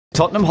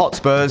Tottenham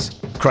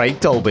Hotspur's Craig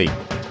Dolby.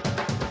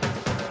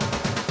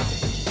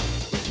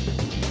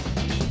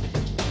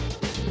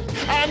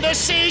 And the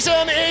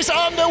season is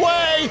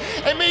underway.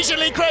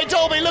 Immediately Craig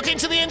Dolby looking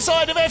to the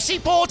inside of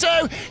FC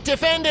Porto,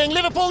 defending.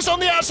 Liverpool's on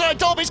the outside.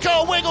 Dolby's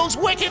car wiggles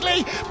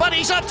wickedly, but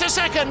he's up to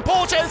second.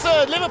 Porto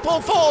third, Liverpool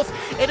fourth.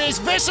 It is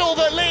Vissel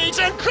that leads,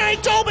 and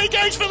Craig Dolby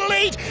goes for the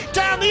lead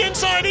down the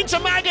inside into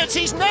Maggots.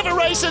 He's never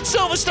raced at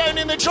Silverstone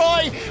in the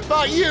Troy,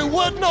 but you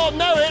would not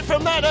know it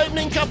from that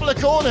opening couple of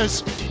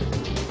corners.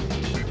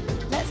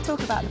 Let's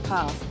talk about the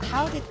past.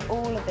 How did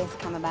all of this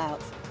come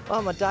about?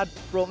 Well, my dad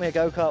brought me a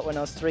go-kart when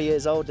I was 3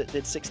 years old that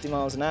did 60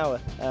 miles an hour.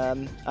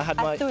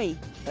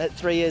 At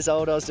 3 years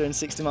old, I was doing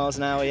 60 miles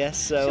an hour, yes.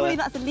 So, surely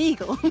that's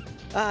illegal.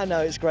 No,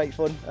 it's great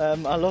fun.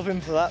 I love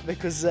him for that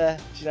because,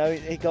 you know,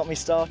 he got me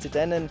started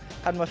then and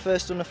had my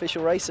first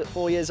unofficial race at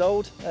 4 years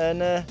old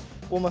and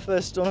won my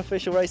first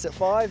unofficial race at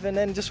 5 and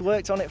then just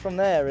worked on it from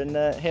there. And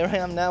here I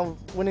am now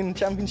winning the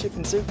championship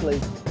in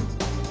Superleague.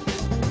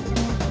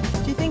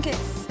 Do you think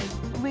it's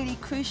really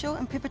crucial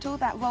and pivotal,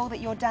 that role that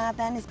your dad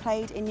then has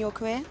played in your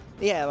career?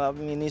 Yeah, I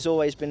mean, he's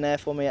always been there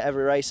for me at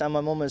every race, and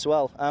my mum as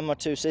well, and my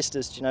two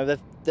sisters. You know,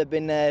 they've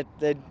been there,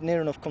 they're near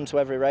enough come to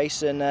every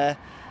race, and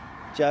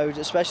Joe,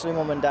 especially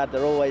mum and dad,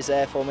 they're always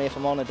there for me. If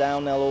I'm on or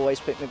down, they'll always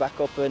pick me back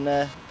up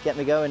and get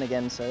me going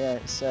again. So yeah,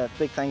 it's a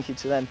big thank you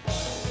to them.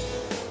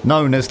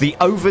 Known as the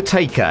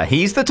overtaker,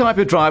 he's the type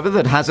of driver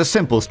that has a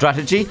simple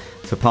strategy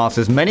to pass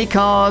as many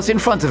cars in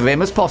front of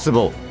him as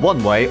possible,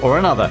 one way or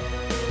another.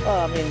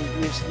 Well, I mean,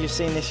 you've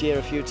seen this year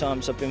a few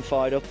times I've been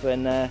fired up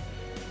and,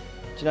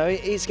 you know,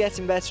 it's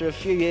getting better. A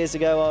few years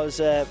ago I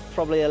was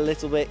probably a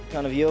little bit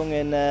kind of young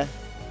and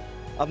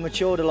I've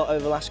matured a lot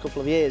over the last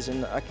couple of years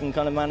and I can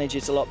kind of manage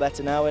it a lot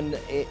better now and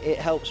it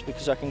helps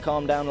because I can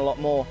calm down a lot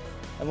more.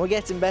 And we're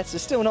getting better,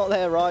 still not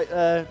there right,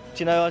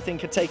 you know, I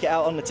think I'd take it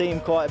out on the team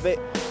quite a bit.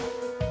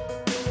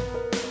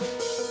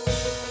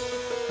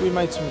 We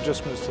made some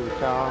adjustments to the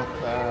car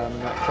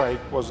that Craig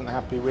wasn't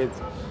happy with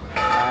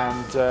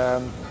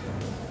and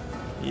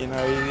you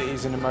know,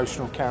 he's an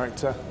emotional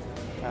character,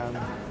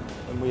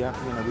 and we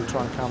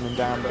try and calm him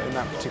down. But in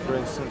that particular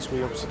instance,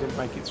 we obviously didn't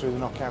make it through the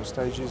knockout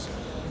stages,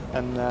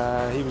 and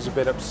he was a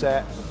bit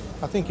upset.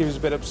 I think he was a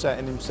bit upset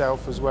in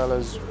himself as well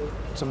as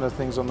some of the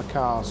things on the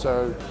car.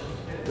 So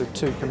the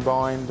two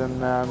combined, and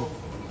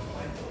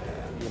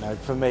you know,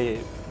 for me,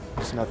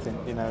 it's nothing.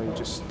 You know, you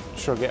just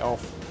shrug it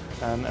off.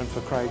 And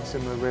for Craig,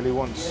 similar really.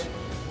 Once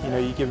you know,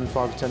 you give him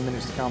 5 or 10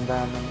 minutes to calm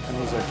down, and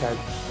he's okay.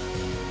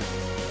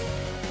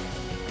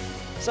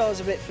 So I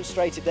was a bit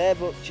frustrated there,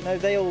 but you know,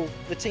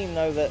 the team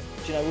know that,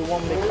 you know, we're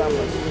one big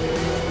family.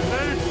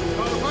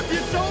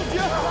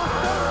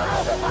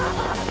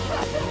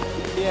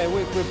 Yeah,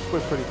 we're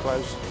pretty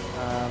close,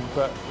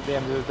 but at the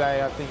end of the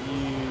day, I think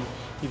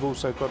you've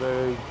also got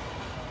to,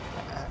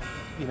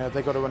 you know,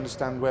 they've got to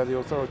understand where the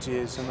authority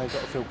is, and they've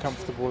got to feel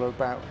comfortable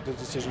about the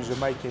decisions you're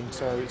making.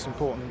 So it's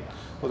important,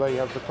 although you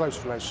have the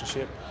close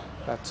relationship,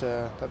 that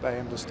they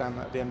understand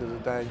that at the end of the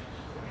day,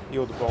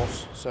 you're the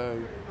boss, so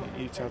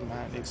you tell them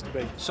how it needs to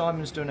be.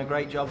 Simon's doing a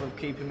great job of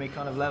keeping me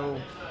kind of level,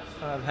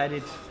 kind of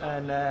headed,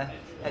 and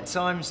at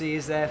times he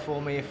is there for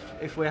me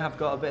if we have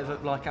got a bit of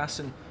a, like us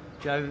and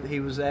Joe, he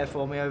was there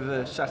for me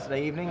over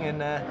Saturday evening,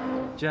 and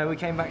Joe, we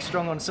came back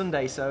strong on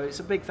Sunday, so it's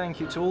a big thank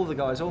you to all the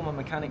guys, all my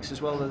mechanics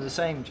as well. They're the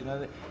same. You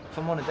know, if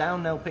I'm on a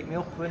down, they'll pick me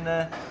up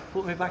and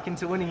put me back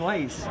into winning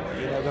ways.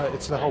 You know,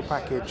 it's the whole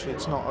package.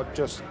 It's not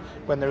just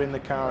when they're in the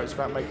car. It's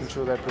about making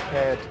sure they're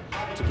prepared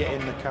to get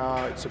in the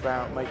car. It's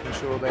about making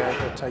sure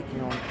they're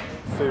taking on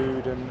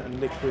food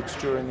and liquids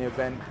during the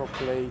event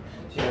properly.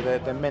 You know,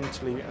 they're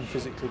mentally and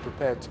physically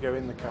prepared to go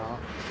in the car,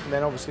 and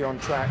then obviously on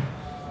track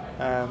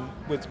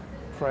with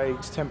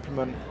Craig's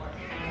temperament,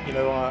 you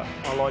know,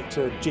 I like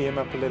to G him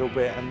up a little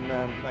bit, and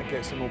that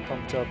gets him all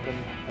pumped up,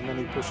 and then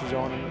he pushes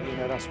on, and you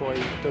know, that's why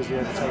he does the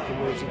overtaking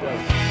moves he does.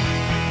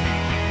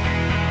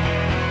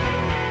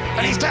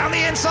 And he's down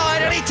the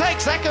inside and he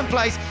takes second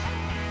place.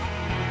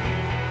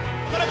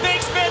 Got a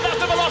big spin, that's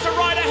the Velosa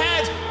right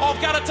ahead of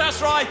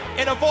Galatasaray.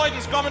 In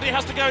avoidance, Gomendi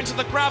has to go into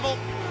the gravel.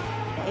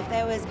 If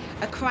there was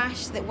a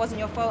crash that wasn't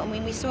your fault,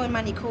 and we saw in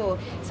Manicourt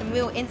some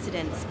real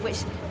incidents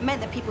which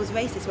meant that people's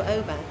races were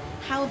over,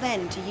 how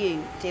then do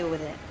you deal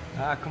with it?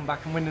 Come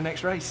back and win the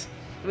next race.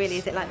 Really,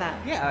 is it like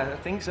that? Yeah, I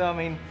think so. I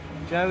mean,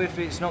 Joe, if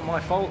it's not my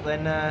fault,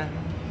 then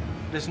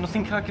there's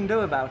nothing I can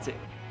do about it.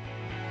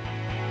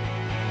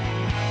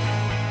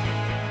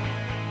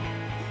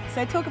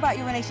 So talk about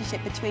your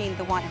relationship between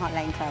the White Hart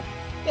Lane Club.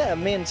 Yeah,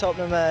 me and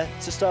Tottenham,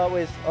 to start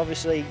with,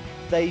 obviously,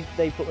 they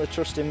put their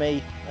trust in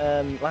me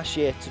last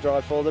year to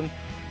drive for them.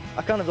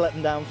 I kind of let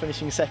them down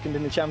finishing second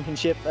in the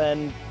championship,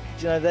 and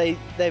you know,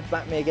 they've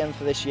backed me again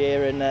for this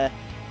year, and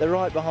they're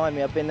right behind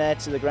me. I've been there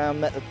to the ground,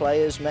 met the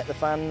players, met the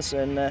fans,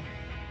 and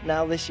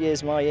now this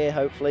year's my year,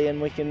 hopefully,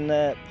 and we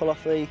can pull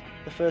off the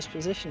first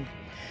position.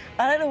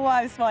 I don't know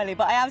why I'm smiling,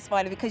 but I am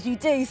smiling because you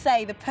do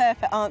say the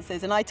perfect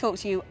answers, and I talk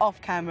to you off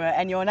camera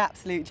and you're an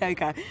absolute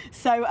joker.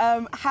 So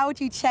how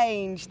do you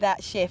change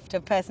that shift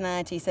of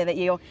personality so that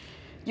you're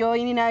you're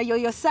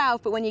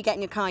yourself, but when you get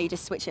in your car, you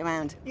just switch it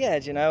around. Yeah,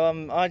 do you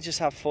know, I just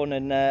have fun,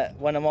 and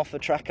when I'm off the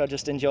track, I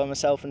just enjoy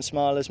myself and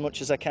smile as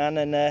much as I can.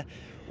 And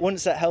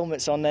once that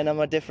helmet's on, then I'm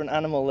a different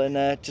animal,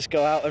 and just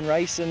go out and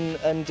race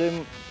and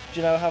do,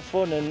 you know, have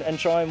fun and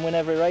try and win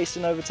every race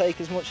and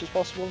overtake as much as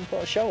possible and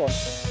put a show on.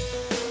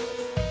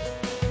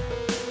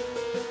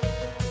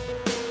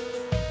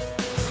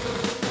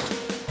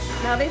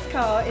 Now this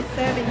car is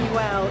serving you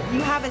well.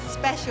 You have a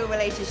special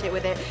relationship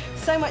with it,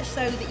 so much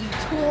so that you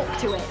talk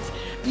to it.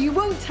 You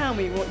won't tell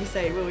me what you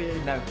say, will you?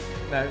 No,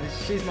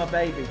 she's my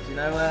baby, you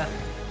know.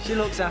 She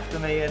looks after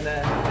me, and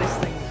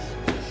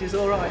she's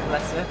all right,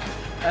 bless her.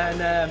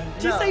 And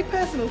do you say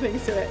personal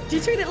things to it? Do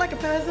you treat it like a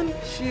person?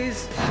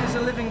 She's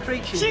a living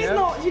creature. She's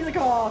not. She's a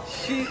car.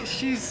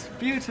 She's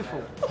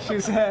beautiful.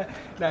 She's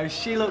no.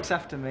 She looks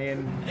after me,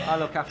 and I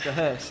look after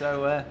her.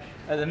 So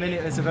at the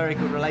minute, there's a very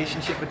good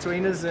relationship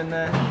between us, and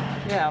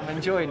yeah, I'm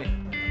enjoying it.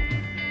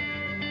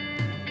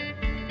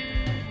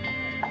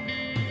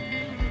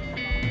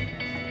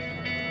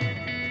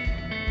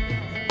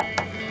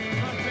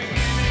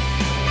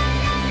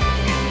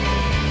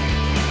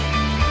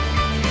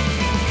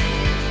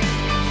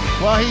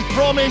 Well, he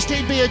promised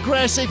he'd be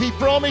aggressive, he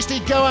promised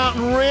he'd go out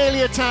and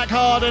really attack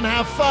hard and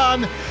have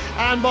fun,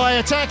 and by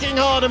attacking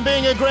hard and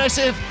being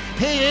aggressive,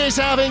 he is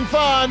having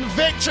fun.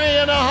 Victory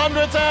and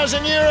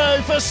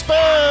 €100,000 for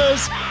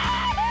Spurs!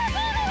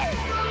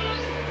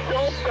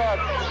 Job done.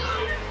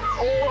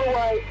 All the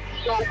way,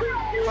 Dolby,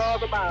 you are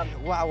the man.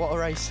 Wow, what a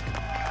race.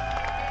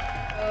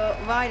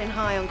 Riding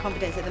high on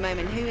confidence at the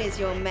moment. Who is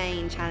your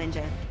main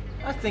challenger?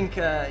 I think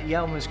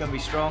Jelmer's going to be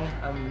strong,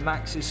 and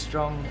Max is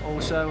strong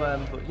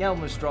also, but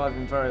Jelmer's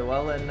driving very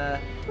well, and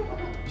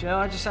you know,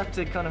 I just have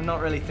to kind of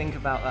not really think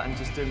about that and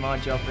just do my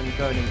job and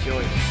go and enjoy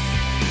it.